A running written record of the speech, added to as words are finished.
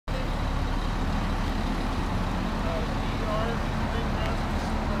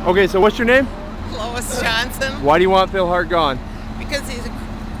Okay, so what's your name? Lois Johnson. Why do you want Phil Hart gone? Because he's a,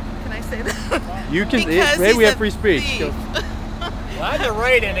 can I say that? You can, because hey, we have free speech. Well, I had to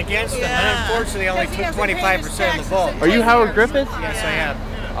write in against him, and unfortunately only took 25% of the vote. Are you Howard Griffiths? Yes, I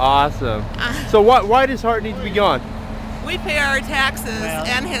am. Awesome. So why does Hart need to be gone? We pay our taxes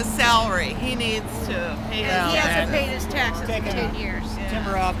and his salary. He needs to pay his He hasn't paid his taxes in 10 years.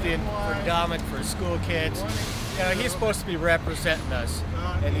 Timber off the endowment for school kids. You know, he's supposed to be representing us,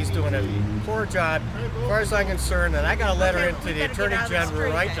 and he's doing a poor job. As far as I'm concerned, and I got a letter into the Attorney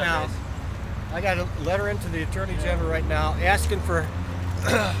General right now. I got a letter into the Attorney General right now asking for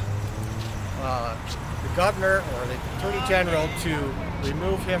the governor or the Attorney General to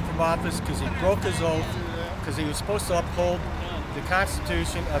remove him from office because he broke his oath, because he was supposed to uphold the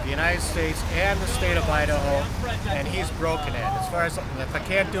Constitution of the United States and the state of Idaho, and he's broken it. As far as, if I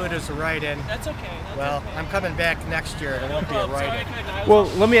can't do it as a write-in, well, I'm coming back next year and it won't be a write-in. Well,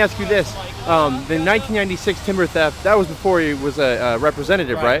 let me ask you this. The 1996 timber theft, that was before he was a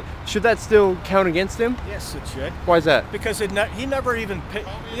representative, right? Should that still count against him? Yes, it should. Why is that? Because he never even paid,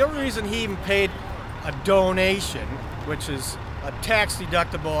 the only reason he even paid a donation, which is a tax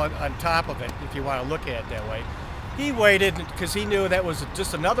deductible on top of it, if you want to look at it that way. He waited because he knew that was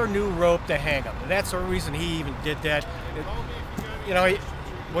just another new rope to hang him. And that's the reason he even did that. You know,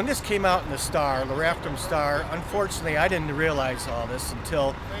 when this came out in the Star, the Rafton Star, unfortunately I didn't realize all this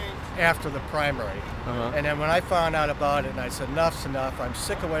until after the primary. And then when I found out about it, and I said, enough's enough. I'm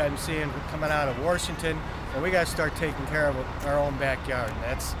sick of what I'm seeing coming out of Washington, and we got to start taking care of our own backyard. And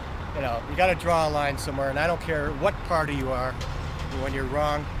that's, you know, you got to draw a line somewhere, and I don't care what party you are. When you're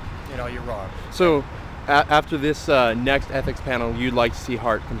wrong, you know, you're wrong. So after this next ethics panel, you'd like to see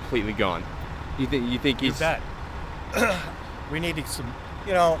Hart completely gone. You think he's... that? We need some,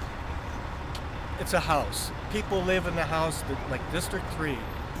 you know, it's a house. People live in the house, like District 3.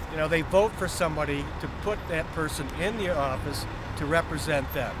 You know, they vote for somebody to put that person in the office to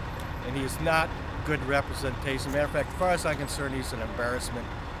represent them. And he is not good representation. Matter of fact, as far as I'm concerned, he's an embarrassment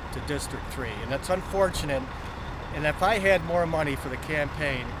to District 3. And that's unfortunate. And if I had more money for the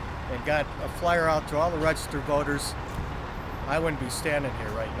campaign and got a flyer out to all the registered voters, I wouldn't be standing here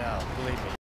right now, believe me.